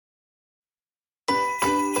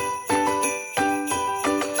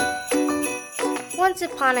Once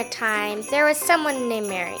upon a time, there was someone named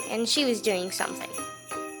Mary, and she was doing something.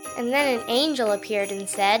 And then an angel appeared and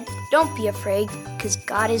said, "Don't be afraid, because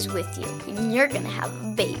God is with you, and you're going to have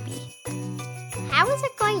a baby." How is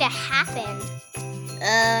it going to happen?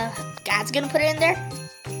 God's going to put it in there?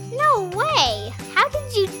 No way! How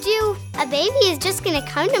did you do? A baby is just going to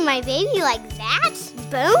come to my baby like that?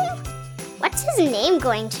 Boom? What's his name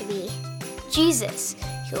going to be? Jesus.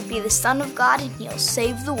 He'll be the Son of God, and he'll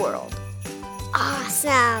save the world.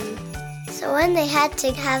 Awesome. So when they had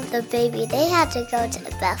to have the baby, they had to go to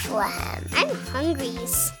Bethlehem. I'm hungry.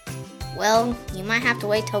 Well, you might have to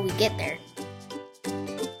wait till we get there.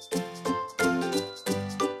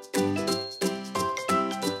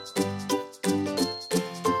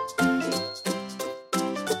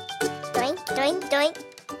 Doink, doink, doink.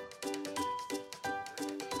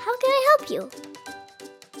 How can I help you?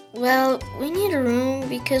 Well, we need a room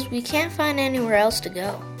because we can't find anywhere else to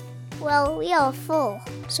go. Well, we are full,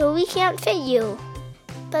 so we can't fit you.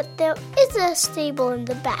 But there is a stable in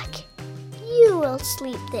the back. You will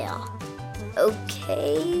sleep there.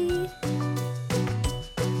 Okay.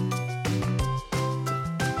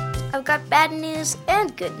 I've got bad news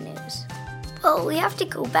and good news. Well, we have to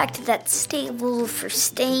go back to that stable for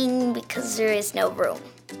staying because there is no room.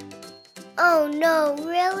 Oh no,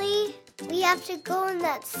 really? We have to go in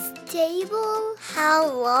that stable? How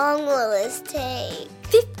long will this take?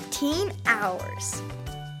 15 hours.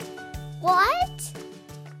 What?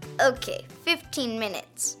 Okay, 15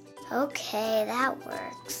 minutes. Okay, that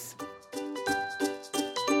works.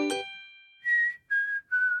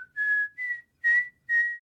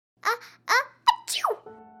 Achoo!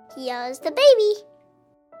 Here's the baby.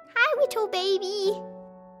 Hi, little baby.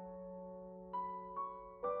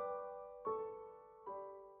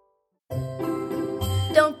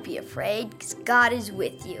 Don't be afraid, because God is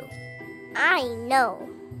with you. I know.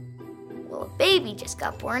 Well, a baby just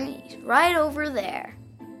got born, and he's right over there.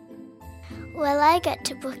 Well, I got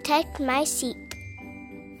to protect my sheep.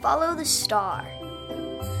 Follow the star.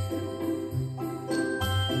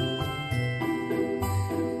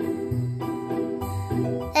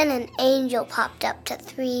 Then an angel popped up to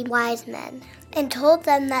 3 wise men and told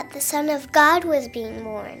them that the Son of God was being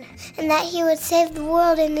born and that he would save the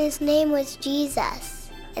world and his name was Jesus.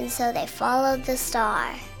 And so they followed the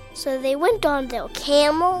star. So they went on their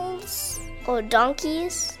camels or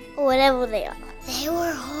donkeys or whatever they are. They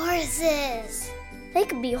were horses. They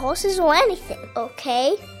could be horses or anything,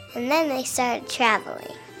 okay? And then they started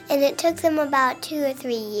traveling. And it took them about 2 or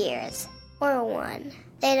 3 years. Or 1.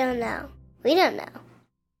 They don't know. We don't know.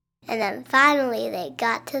 And then finally they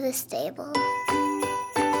got to the stable.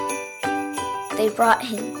 They brought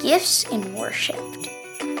him gifts and worshipped.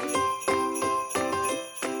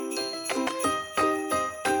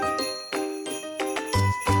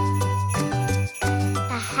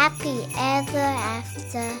 A happy ever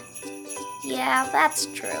after. Yeah, that's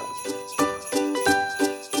true.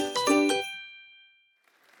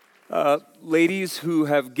 Ladies who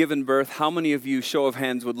have given birth, how many of you, show of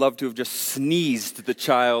hands, would love to have just sneezed the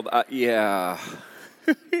child? Yeah.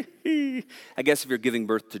 I guess if you're giving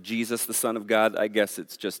birth to Jesus, the Son of God, I guess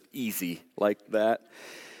it's just easy like that.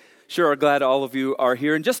 Sure, glad all of you are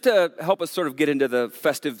here. And just to help us sort of get into the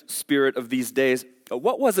festive spirit of these days,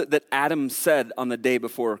 what was it that Adam said on the day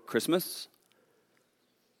before Christmas?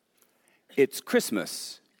 It's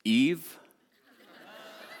Christmas Eve.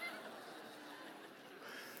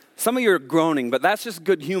 Some of you are groaning, but that's just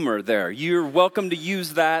good humor there. You're welcome to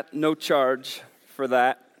use that, no charge for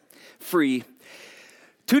that, free.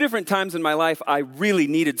 2 different times in my life, I really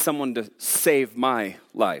needed someone to save my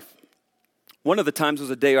life. One of the times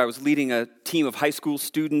was a day I was leading a team of high school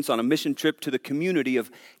students on a mission trip to the community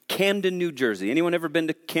of Camden, New Jersey. Anyone ever been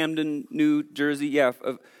to Camden, New Jersey? Yeah,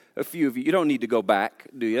 a few of you. You don't need to go back,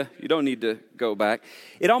 do you? You don't need to go back.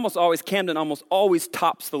 Camden almost always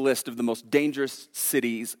tops the list of the most dangerous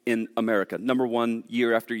cities in America. Number 1,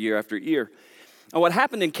 year after year after year. And what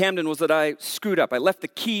happened in Camden was that I screwed up. I left the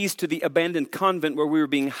keys to the abandoned convent where we were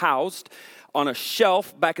being housed on a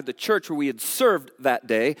shelf back at the church where we had served that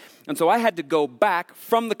day. And so I had to go back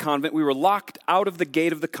from the convent. We were locked out of the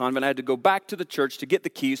gate of the convent. I had to go back to the church to get the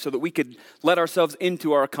keys so that we could let ourselves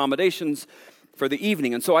into our accommodations for the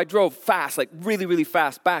evening. And so I drove fast, like really, really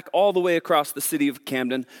fast, back all the way across the city of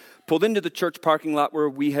Camden, pulled into the church parking lot where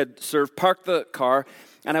we had served, parked the car,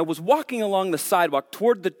 and I was walking along the sidewalk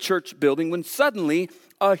toward the church building when suddenly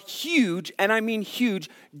a huge, and I mean huge,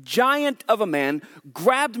 giant of a man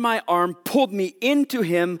grabbed my arm, pulled me into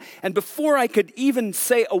him, and before I could even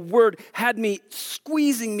say a word, had me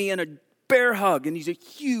squeezing me in a bear hug, and he's a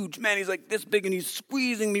huge man. He's like this big, and he's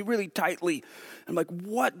squeezing me really tightly. I'm like,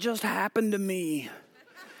 what just happened to me?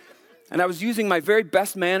 And I was using my very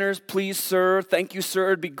best manners. Please, sir. Thank you, sir.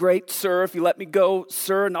 It'd be great, sir, if you let me go,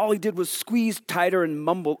 sir. And all he did was squeeze tighter and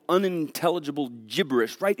mumble unintelligible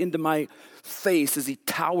gibberish right into my face as he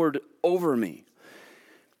towered over me.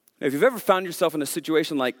 Now, if you've ever found yourself in a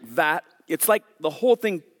situation like that, it's like the whole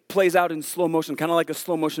thing plays out in slow motion, kind of like a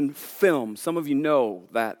slow motion film. Some of you know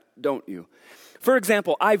that, don't you? For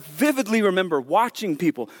example, I vividly remember watching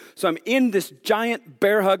people. So I'm in this giant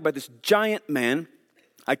bear hug by this giant man.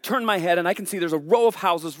 I turn my head and I can see there's a row of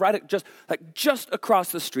houses just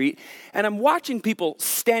across the street. And I'm watching people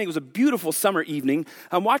standing. It was a beautiful summer evening.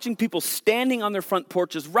 I'm watching people standing on their front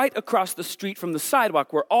porches right across the street from the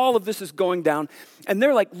sidewalk where all of this is going down. And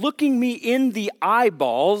they're like looking me in the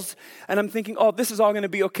eyeballs. And I'm thinking, oh, this is all going to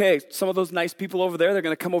be okay. Some of those nice people over there, they're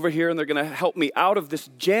going to come over here and they're going to help me out of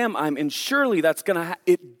this jam I'm in. Surely that's going to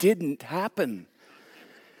It didn't happen.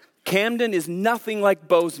 Camden is nothing like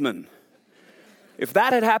Bozeman. If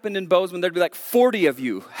that had happened in Bozeman, there'd be like 40 of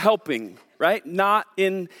you helping, right? Not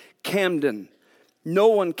in Camden. No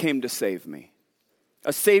one came to save me.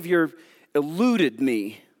 A Savior eluded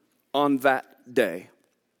me on that day.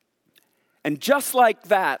 And just like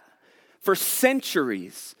that, for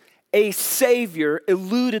centuries, a Savior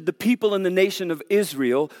eluded the people in the nation of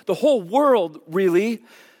Israel. The whole world really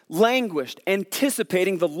languished,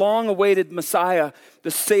 anticipating the long-awaited Messiah,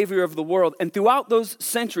 the Savior of the world. And throughout those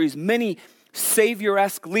centuries, many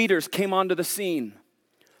Savior-esque leaders came onto the scene.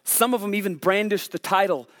 Some of them even brandished the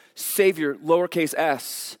title Savior, lowercase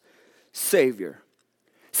s, Savior.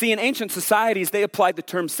 See, in ancient societies, they applied the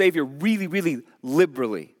term Savior really, really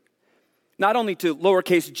liberally. Not only to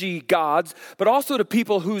lowercase g gods, but also to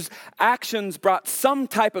people whose actions brought some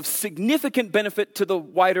type of significant benefit to the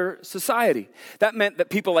wider society. That meant that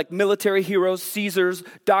people like military heroes, Caesars,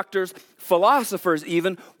 doctors, philosophers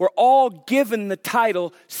even, were all given the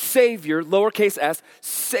title Savior, lowercase s,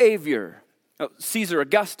 Savior. Now, Caesar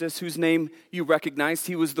Augustus, whose name you recognize,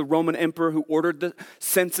 he was the Roman emperor who ordered the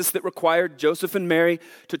census that required Joseph and Mary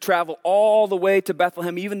to travel all the way to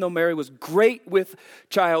Bethlehem, even though Mary was great with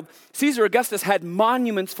child. Caesar Augustus had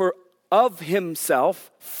monuments for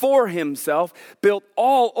himself, built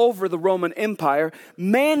all over the Roman Empire,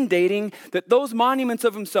 mandating that those monuments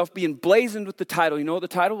of himself be emblazoned with the title. You know what the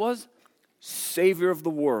title was? Savior of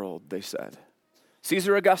the world, they said.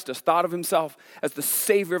 Caesar Augustus thought of himself as the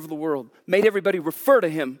Savior of the world, made everybody refer to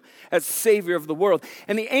him as Savior of the world.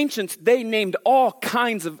 And the ancients, they named all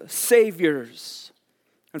kinds of saviors.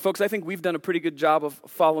 And folks, I think we've done a pretty good job of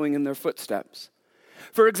following in their footsteps.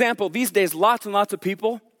 For example, these days, lots and lots of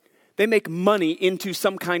people, they make money into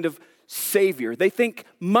some kind of savior. They think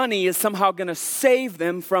money is somehow going to save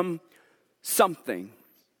them from something.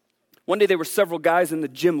 One day there were several guys in the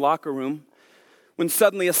gym locker room when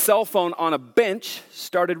suddenly a cell phone on a bench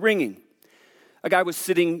started ringing. A guy was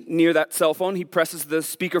sitting near that cell phone. He presses the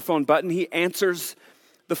speakerphone button. He answers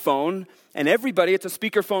the phone. And everybody, it's a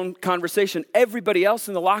speakerphone conversation. Everybody else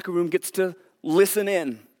in the locker room gets to listen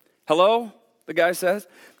in. Hello, the guy says.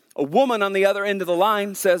 A woman on the other end of the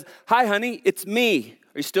line says, "Hi, honey, it's me.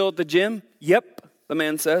 Are you still at the gym?" "Yep," the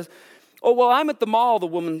man says. "Oh, well, I'm at the mall," the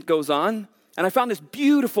woman goes on. "And I found this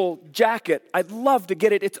beautiful jacket. I'd love to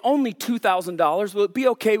get it. It's only $2,000. Will it be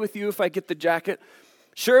okay with you if I get the jacket?"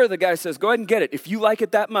 "Sure," the guy says. "Go ahead and get it. If you like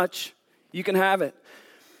it that much, you can have it."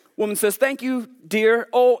 Woman says, "Thank you, dear.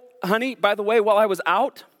 Oh, honey, by the way, while I was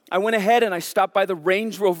out, I went ahead and I stopped by the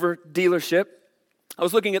Range Rover dealership. I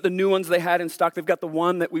was looking at the new ones they had in stock. They've got the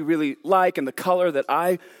one that we really like and the color that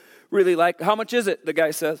I really like." "How much is it?" the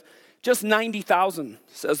guy says. "Just $90,000,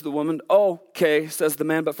 says the woman. "Okay," says the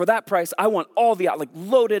man, "but for that price, I want all the,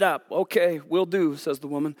 load it up." "Okay, will do," says the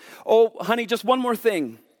woman. "Oh, honey, just one more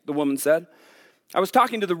thing," the woman said. "I was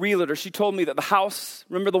talking to the realtor. She told me that the house,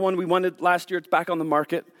 remember the one we wanted last year, it's back on the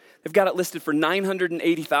market. They've got it listed for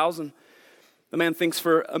 $980,000. The man thinks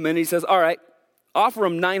for a minute. He says, "All right, offer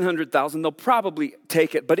them $900,000. They'll probably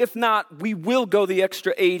take it. But if not, we will go the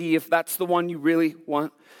extra $80 if that's the one you really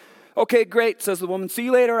want." "Okay, great," says the woman. "See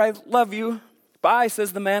you later. I love you." "Bye,"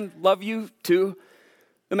 says the man. "Love you too."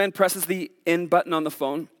 The man presses the end button on the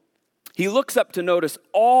phone. He looks up to notice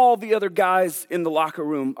all the other guys in the locker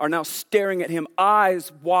room are now staring at him,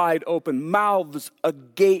 eyes wide open, mouths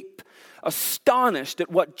agape, astonished at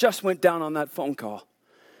what just went down on that phone call.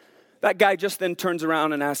 That guy just then turns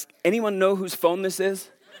around and asks, "Anyone know whose phone this is?"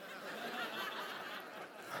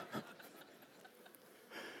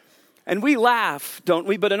 And we laugh, don't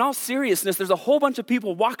we? But in all seriousness, there's a whole bunch of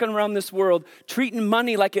people walking around this world treating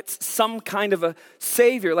money like it's some kind of a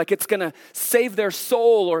savior, like it's going to save their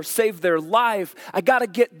soul or save their life. I got to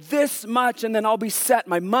get this much and then I'll be set.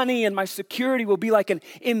 My money and my security will be like an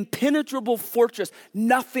impenetrable fortress.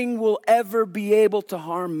 Nothing will ever be able to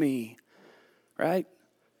harm me, right?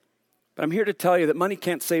 But I'm here to tell you that money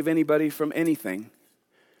can't save anybody from anything.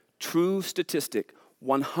 True statistic.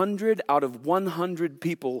 100 out of 100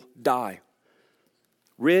 people die.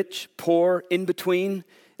 Rich, poor, in between,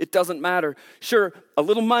 it doesn't matter. Sure, a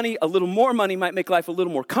little money, a little more money might make life a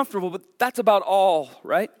little more comfortable, but that's about all,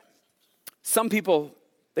 right? Some people,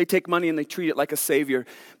 they take money and they treat it like a savior.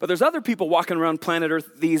 But there's other people walking around planet Earth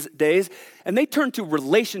these days, and they turn to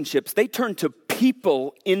relationships. They turn to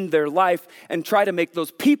people in their life and try to make those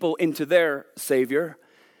people into their savior.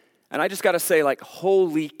 And I just got to say, like,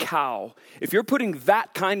 holy cow. If you're putting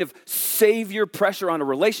that kind of savior pressure on a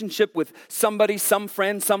relationship with somebody, some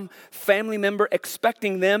friend, some family member,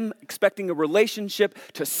 expecting a relationship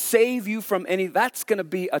to save you from that's going to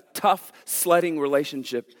be a tough sledding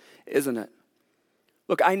relationship, isn't it?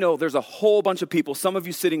 Look, I know there's a whole bunch of people, some of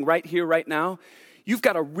you sitting right here, right now, you've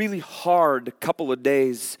got a really hard couple of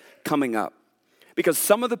days coming up. Because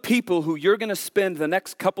some of the people who you're going to spend the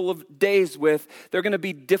next couple of days with, they're going to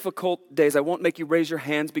be difficult days. I won't make you raise your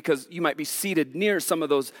hands because you might be seated near some of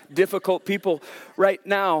those difficult people right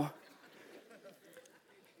now.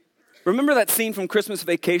 Remember that scene from Christmas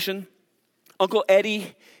Vacation? Uncle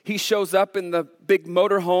Eddie, he shows up in the big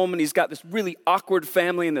motorhome and he's got this really awkward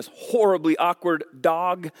family and this horribly awkward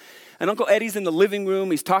dog. And Uncle Eddie's in the living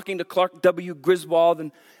room. He's talking to Clark W. Griswold.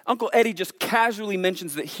 And Uncle Eddie just casually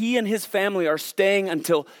mentions that he and his family are staying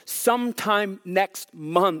until sometime next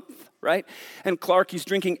month, right? And Clark, he's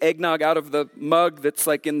drinking eggnog out of the mug that's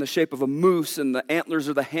like in the shape of a moose and the antlers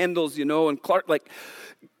are the handles, and Clark like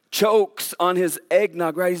chokes on his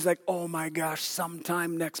eggnog, right? He's like, oh my gosh,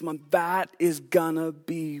 sometime next month, that is gonna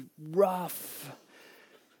be rough.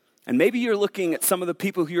 And maybe you're looking at some of the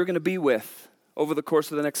people who you're gonna be with over the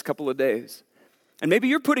course of the next couple of days. And maybe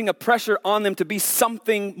you're putting a pressure on them to be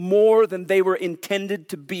something more than they were intended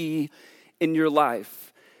to be in your life.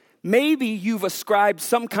 Maybe you've ascribed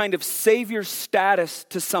some kind of savior status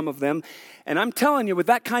to some of them. And I'm telling you, with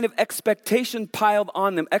that kind of expectation piled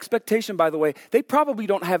on them, expectation, by the way, they probably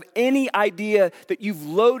don't have any idea that you've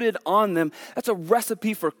loaded on them. That's a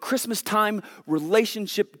recipe for Christmas time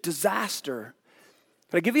relationship disaster.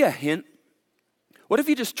 Can I give you a hint? What if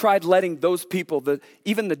you just tried letting those people,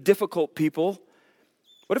 even the difficult people,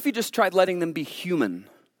 what if you just tried letting them be human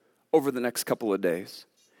over the next couple of days?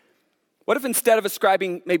 What if instead of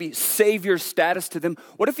ascribing maybe savior status to them,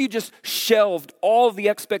 what if you just shelved all of the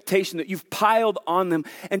expectation that you've piled on them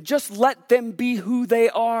and just let them be who they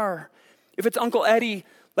are? If it's Uncle Eddie,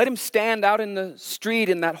 let him stand out in the street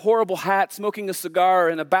in that horrible hat, smoking a cigar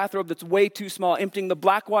in a bathrobe that's way too small, emptying the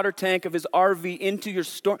Blackwater tank of his RV into your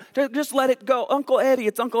store. Just let it go. Uncle Eddie,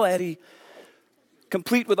 it's Uncle Eddie.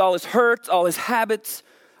 Complete with all his hurts, all his habits,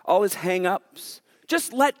 all his hang-ups.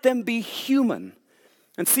 Just let them be human.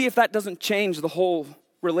 And see if that doesn't change the whole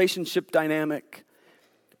relationship dynamic.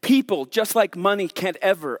 People, just like money, can't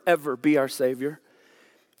ever be our savior.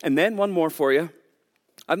 And then one more for you.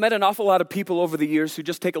 I've met an awful lot of people over the years who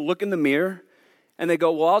just take a look in the mirror and they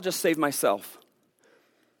go, well, I'll just save myself.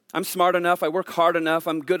 I'm smart enough, I work hard enough,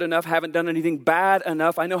 I'm good enough, haven't done anything bad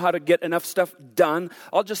enough, I know how to get enough stuff done.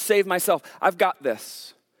 I'll just save myself. I've got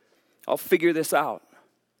this. I'll figure this out.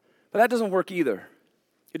 But that doesn't work either.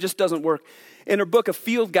 It just doesn't work. In her book, A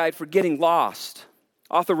Field Guide for Getting Lost,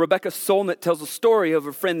 author Rebecca Solnit tells a story of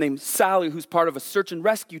a friend named Sally who's part of a search and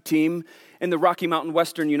rescue team in the Rocky Mountain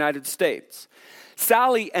Western United States.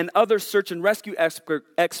 Sally and other search and rescue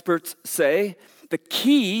experts say the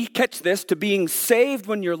key, catch this, to being saved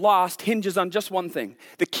when you're lost hinges on just one thing.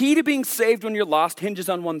 The key to being saved when you're lost hinges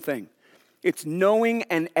on one thing. It's knowing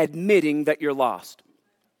and admitting that you're lost.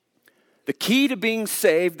 The key to being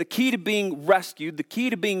saved, the key to being rescued, the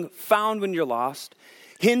key to being found when you're lost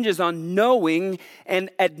hinges on knowing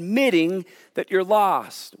and admitting that you're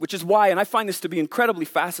lost, which is why, and I find this to be incredibly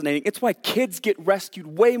fascinating, it's why kids get rescued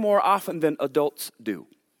way more often than adults do.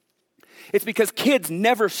 It's because kids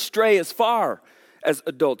never stray as far as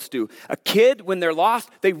adults do. A kid, when they're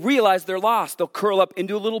lost, they realize they're lost. They'll curl up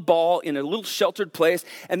into a little ball in a little sheltered place,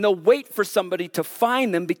 and they'll wait for somebody to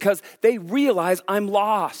find them because they realize I'm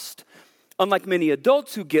lost. Unlike many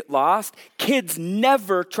adults who get lost, kids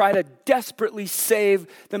never try to desperately save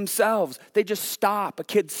themselves. They just stop. A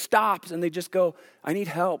kid stops and they just go, I need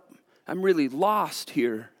help. I'm really lost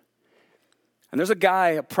here. And there's a guy,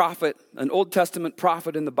 a prophet, an Old Testament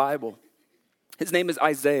prophet in the Bible. His name is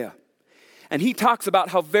Isaiah. And he talks about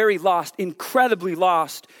how very lost, incredibly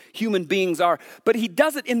lost human beings are. But he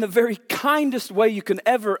does it in the very kindest way you can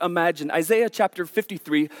ever imagine. Isaiah chapter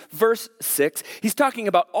 53, verse 6. He's talking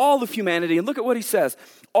about all of humanity. And look at what he says.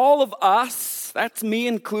 All of us, that's me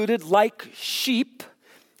included, like sheep,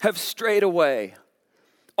 have strayed away.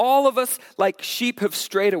 All of us, like sheep, have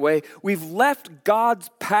strayed away. We've left God's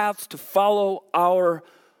paths to follow our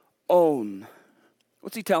own.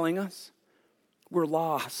 What's he telling us? We're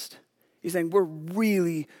lost. He's saying we're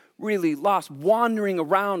really, really lost, wandering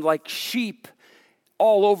around like sheep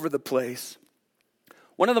all over the place.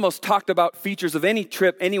 One of the most talked about features of any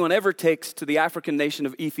trip anyone ever takes to the African nation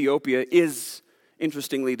of Ethiopia is,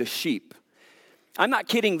 interestingly, the sheep. I'm not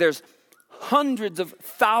kidding. There's hundreds of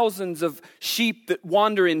thousands of sheep that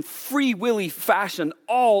wander in free willy fashion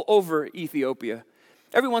all over Ethiopia.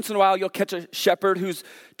 Every once in a while, you'll catch a shepherd who's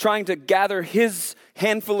trying to gather his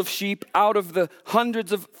handful of sheep out of the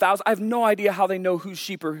hundreds of thousands. I have no idea how they know whose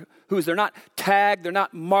sheep are whose. They're not tagged, they're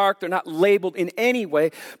not marked, they're not labeled in any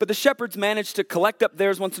way. But the shepherds manage to collect up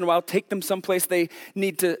theirs once in a while, take them someplace they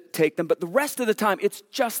need to take them. But the rest of the time, it's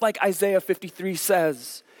just like Isaiah 53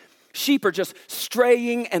 says. Sheep are just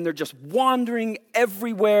straying and they're just wandering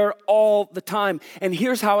everywhere all the time. And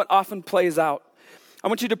here's how it often plays out. I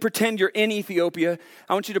want you to pretend you're in Ethiopia.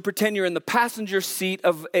 I want you to pretend you're in the passenger seat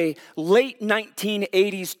of a late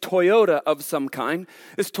 1980s Toyota of some kind.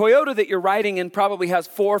 This Toyota that you're riding in probably has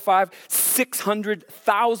 400,000, 500,000,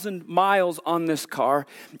 600,000 miles on this car.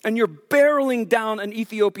 And you're barreling down an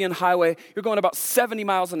Ethiopian highway. You're going about 70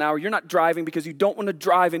 miles an hour. You're not driving because you don't want to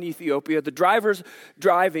drive in Ethiopia. The driver's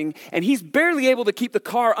driving, and he's barely able to keep the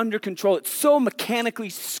car under control. It's so mechanically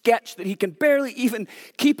sketched that he can barely even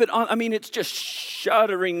keep it on. I mean, it's just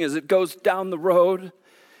shuddering as it goes down the road.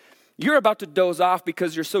 You're about to doze off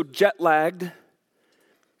because you're so jet lagged.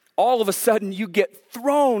 All of a sudden, you get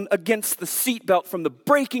thrown against the seatbelt from the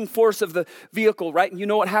braking force of the vehicle, right? And you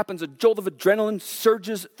know what happens? A jolt of adrenaline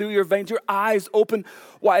surges through your veins. Your eyes open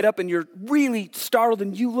wide up, and you're really startled,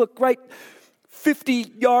 and you look right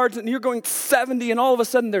 50 yards, and you're going 70, and all of a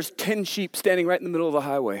sudden, there's 10 sheep standing right in the middle of the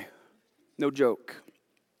highway. No joke.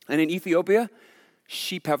 And in Ethiopia,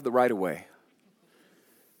 sheep have the right of way.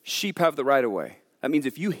 Sheep have the right of way. That means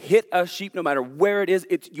if you hit a sheep, no matter where it is,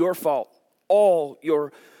 it's your fault. All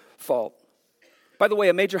your fault. By the way,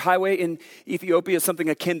 a major highway in Ethiopia is something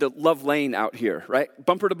akin to Love Lane out here, right?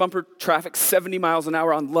 Bumper to bumper traffic, 70 miles an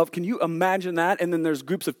hour on Love. Can you imagine that? And then there's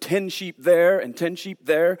groups of 10 sheep there and 10 sheep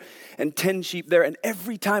there and 10 sheep there. And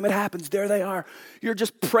every time it happens, there they are. You're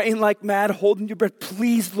just praying like mad, holding your breath.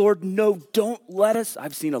 Please, Lord, no, don't let us.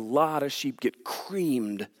 I've seen a lot of sheep get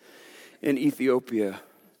creamed in Ethiopia.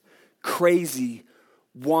 Crazy,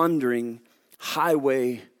 wandering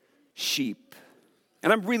highway sheep.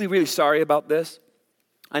 And I'm really, really sorry about this.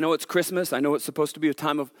 I know it's Christmas. I know it's supposed to be a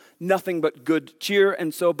time of nothing but good cheer.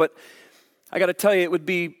 But I got to tell you, it would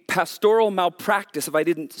be pastoral malpractice if I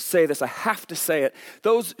didn't say this. I have to say it.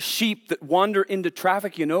 Those sheep that wander into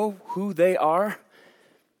traffic, you know who they are?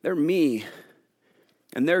 They're me.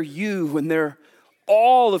 And they're you. And they're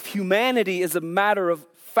all of humanity as a matter of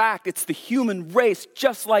fact. It's the human race,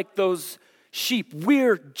 just like those sheep.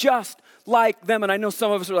 We're just like them. And I know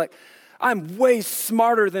some of us are like, I'm way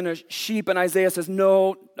smarter than a sheep. And Isaiah says,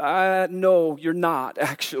 no, you're not,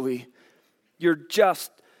 actually. You're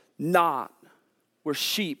just not. We're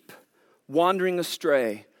sheep wandering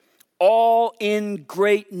astray, all in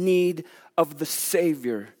great need of the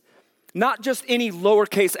Savior. Not just any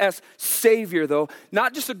lowercase s Savior, though.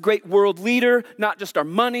 Not just a great world leader, not just our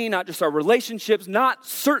money, not just our relationships,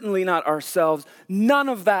 certainly not ourselves. None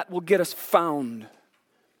of that will get us found.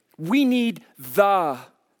 We need the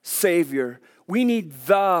Savior. We need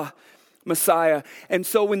the Messiah. And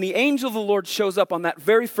so when the angel of the Lord shows up on that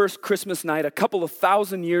very first Christmas night, a couple of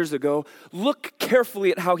 1,000 years ago, look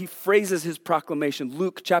carefully at how he phrases his proclamation.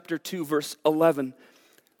 Luke chapter 2, verse 11.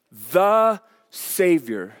 The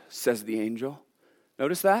Savior, says the angel.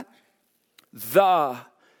 Notice that? The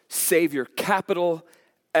Savior, capital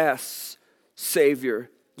S, Savior.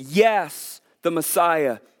 Yes, the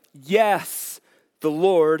Messiah. Yes, the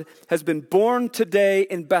Lord has been born today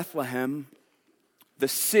in Bethlehem, the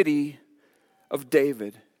city of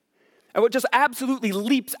David. And what just absolutely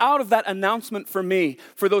leaps out of that announcement for me,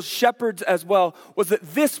 for those shepherds as well, was that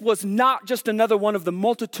this was not just another one of the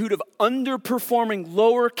multitude of underperforming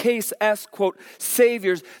lowercase s, quote,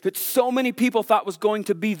 saviors that so many people thought was going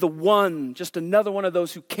to be the one, just another one of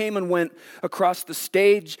those who came and went across the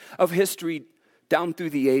stage of history down through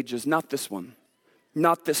the ages. Not this one,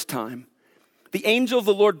 not this time. The angel of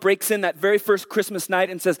the Lord breaks in that very first Christmas night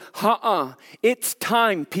and says, it's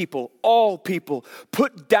time, people, all people.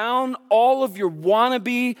 Put down all of your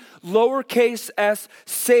wannabe lowercase s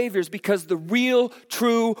saviors, because the real,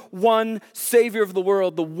 true, one Savior of the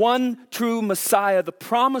world, the one true Messiah, the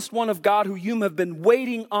promised one of God whom you have been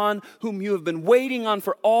waiting on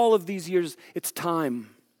for all of these years, it's time.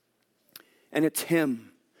 And it's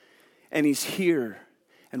him. And he's here.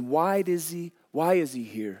 And why is he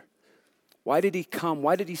here? Why did he come?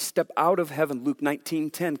 Why did he step out of heaven? Luke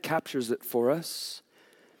 19:10 captures it for us.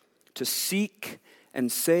 To seek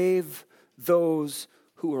and save those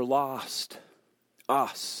who are lost.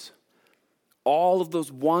 Us. All of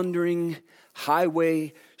those wandering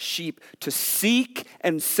highway sheep. To seek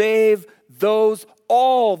and save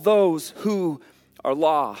all those who are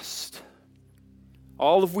lost.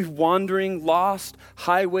 All of we wandering, lost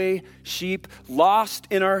highway sheep, lost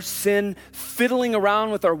in our sin, fiddling around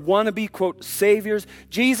with our wannabe, quote, saviors.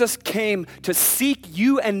 Jesus came to seek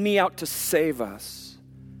you and me out to save us.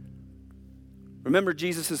 Remember,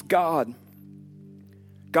 Jesus is God.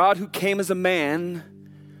 God who came as a man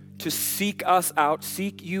to seek us out,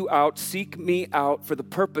 seek you out, seek me out for the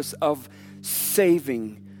purpose of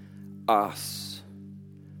saving us.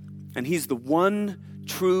 And he's the one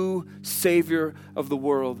true Savior of the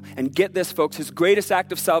world. And get this, folks, his greatest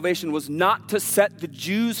act of salvation was not to set the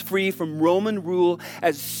Jews free from Roman rule,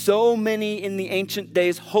 as so many in the ancient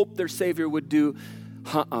days hoped their Savior would do.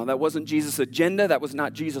 That wasn't Jesus' agenda. That was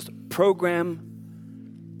not Jesus'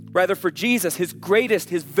 program. Rather, for Jesus, his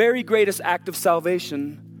very greatest act of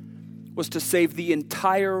salvation was to save the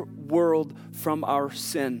entire world from our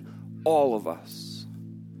sin, all of us.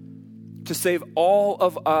 To save all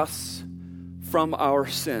of us from our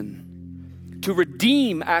sin. To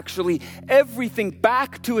redeem, actually, everything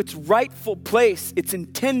back to its rightful place, its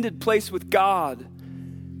intended place with God.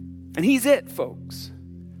 And he's it, folks.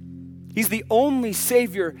 He's the only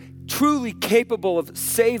Savior truly capable of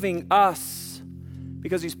saving us,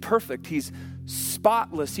 because he's perfect, he's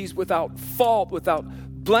spotless, he's without fault, without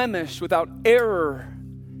blemish, without error.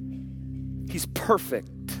 He's perfect.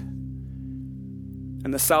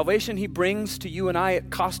 And the salvation he brings to you and I, it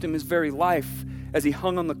cost him his very life as he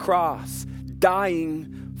hung on the cross,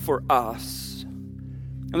 dying for us.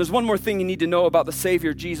 And there's one more thing you need to know about the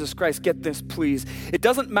Savior, Jesus Christ. Get this, please. It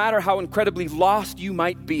doesn't matter how incredibly lost you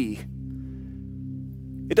might be.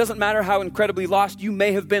 It doesn't matter how incredibly lost you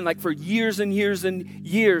may have been, like for years and years and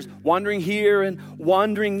years, wandering here and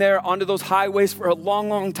wandering there onto those highways for a long,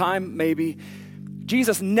 long time, maybe.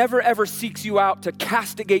 Jesus never ever seeks you out to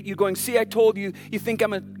castigate you, going, see, I told you, you think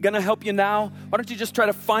I'm going to help you now? Why don't you just try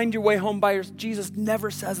to find your way home by yourself? Jesus never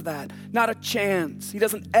says that. Not a chance. He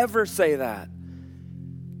doesn't ever say that.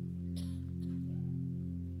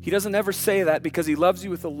 He doesn't ever say that because he loves you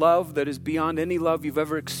with a love that is beyond any love you've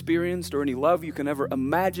ever experienced or any love you can ever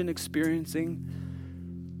imagine experiencing.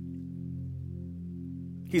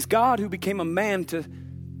 He's God who became a man to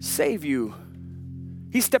save you.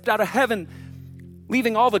 He stepped out of heaven,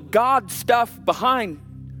 leaving all the God stuff behind.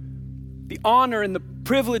 The honor and the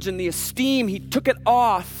privilege and the esteem, he took it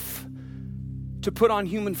off to put on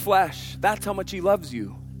human flesh. That's how much he loves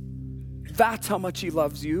you. That's how much he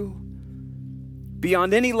loves you.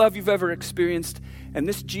 Beyond any love you've ever experienced. And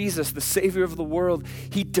this Jesus, the Savior of the world,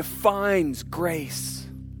 he defines grace.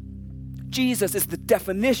 Jesus is the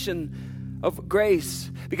definition of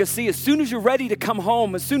grace. Because see, as soon as you're ready to come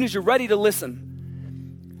home, as soon as you're ready to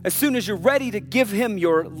listen, as soon as you're ready to give him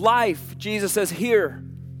your life, Jesus says, here,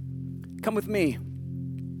 come with me.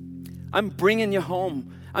 I'm bringing you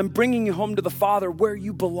home. I'm bringing you home to the Father where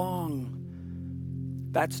you belong.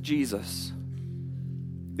 That's Jesus.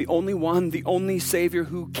 The only one, the only Savior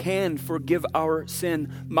who can forgive our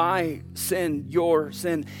sin, my sin, your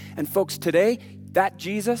sin. And folks, today, that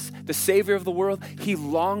Jesus, the Savior of the world, he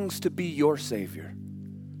longs to be your Savior.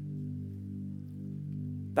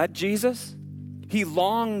 That Jesus, he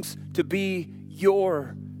longs to be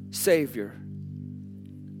your Savior.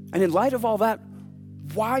 And in light of all that,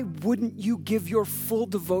 why wouldn't you give your full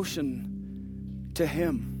devotion to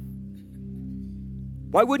him?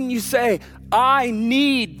 Why wouldn't you say, I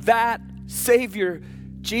need that Savior,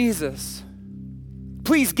 Jesus?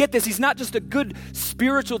 Please get this. He's not just a good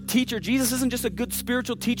spiritual teacher. Jesus isn't just a good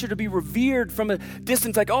spiritual teacher to be revered from a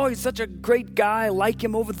distance, like, oh, he's such a great guy, I like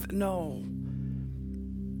him over there. No.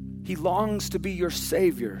 He longs to be your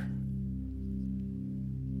Savior.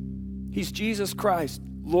 He's Jesus Christ,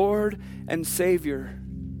 Lord and Savior.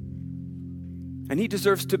 And he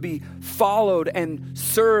deserves to be followed and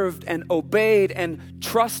served and obeyed and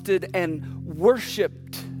trusted and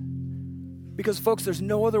worshiped. Because folks, there's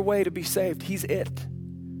no other way to be saved. He's it.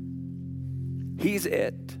 He's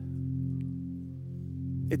it.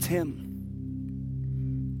 It's him.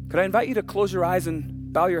 Could I invite you to close your eyes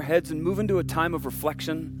and bow your heads and move into a time of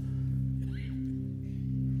reflection?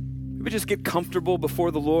 Maybe just get comfortable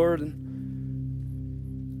before the Lord and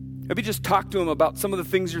maybe just talk to him about some of the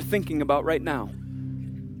things you're thinking about right now.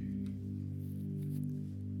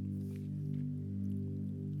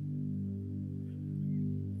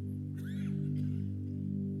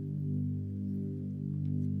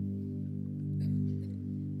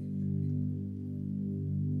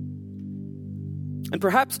 And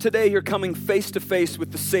perhaps today you're coming face to face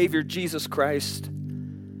with the Savior, Jesus Christ.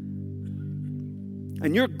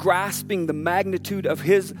 And you're grasping the magnitude of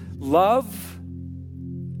his love,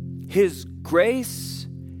 his grace,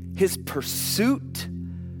 his pursuit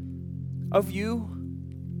of you.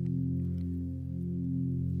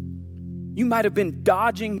 You might have been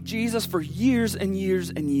dodging Jesus for years and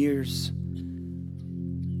years and years.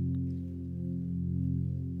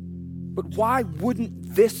 But why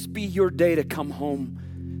wouldn't this be your day to come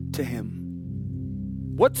home to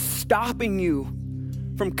him? What's stopping you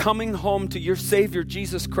from coming home to your Savior,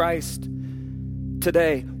 Jesus Christ,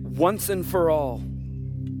 today, once and for all?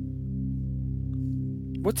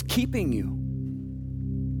 What's keeping you?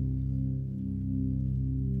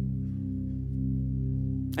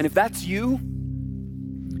 And if that's you,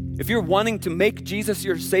 if you're wanting to make Jesus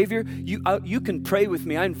your Savior, you can pray with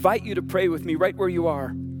me. I invite you to pray with me right where you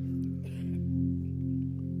are.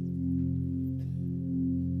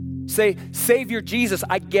 Say, Savior Jesus,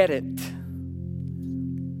 I get it.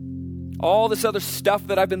 All this other stuff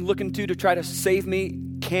that I've been looking to try to save me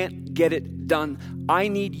can't get it done. I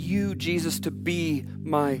need you, Jesus, to be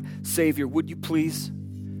my Savior. Would you please?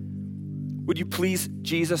 Would you please,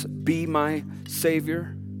 Jesus, be my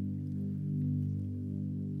Savior?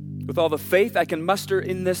 With all the faith I can muster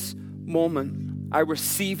in this moment, I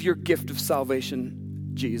receive your gift of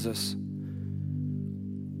salvation, Jesus.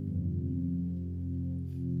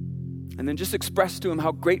 And then just express to him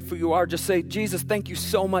how grateful you are. Just say, Jesus, thank you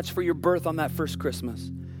so much for your birth on that first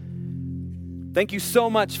Christmas. Thank you so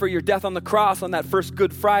much for your death on the cross on that first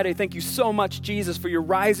Good Friday. Thank you so much, Jesus, for your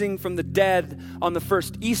rising from the dead on the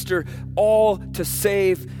first Easter, all to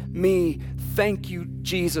save me. Thank you,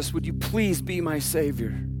 Jesus. Would you please be my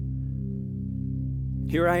Savior?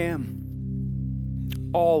 Here I am,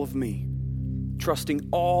 all of me, trusting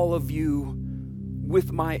all of you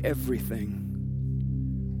with my everything.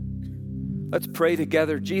 Let's pray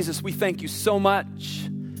together. Jesus, we thank you so much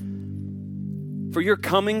for your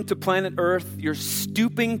coming to planet Earth, your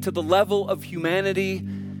stooping to the level of humanity.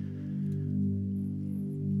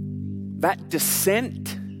 That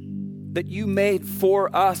descent that you made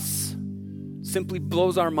for us simply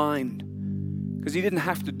blows our mind because you didn't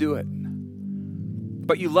have to do it.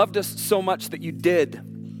 But you loved us so much that you did.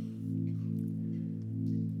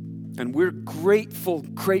 And we're grateful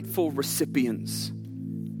recipients,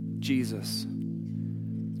 Jesus.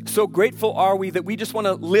 So grateful are we that we just want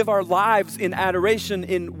to live our lives in adoration,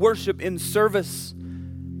 in worship, in service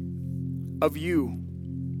of you.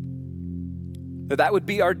 That would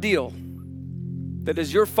be our deal. That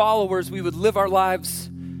as your followers, we would live our lives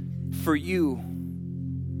for you,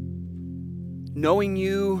 knowing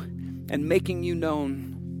you and making you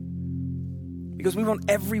known. Because we want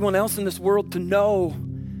everyone else in this world to know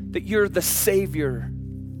that you're the Savior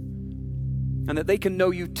and that they can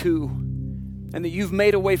know you too, and that you've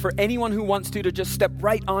made a way for anyone who wants to just step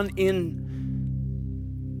right on in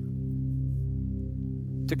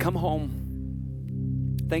to come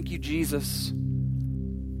home. Thank you, Jesus,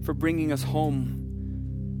 for bringing us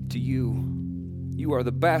home to you. You are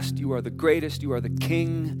the best, you are the greatest, you are the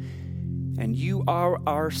King, and you are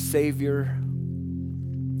our Savior.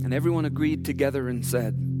 And everyone agreed together and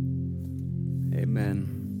said,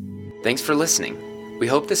 Amen. Thanks for listening. We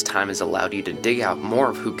hope this time has allowed you to dig out more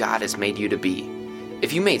of who God has made you to be.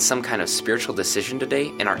 If you made some kind of spiritual decision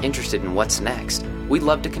today and are interested in what's next, we'd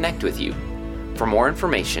love to connect with you. For more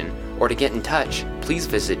information or to get in touch, please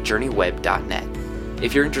visit journeyweb.net.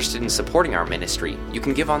 If you're interested in supporting our ministry, you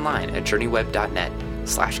can give online at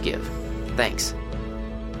journeyweb.net/give. Thanks.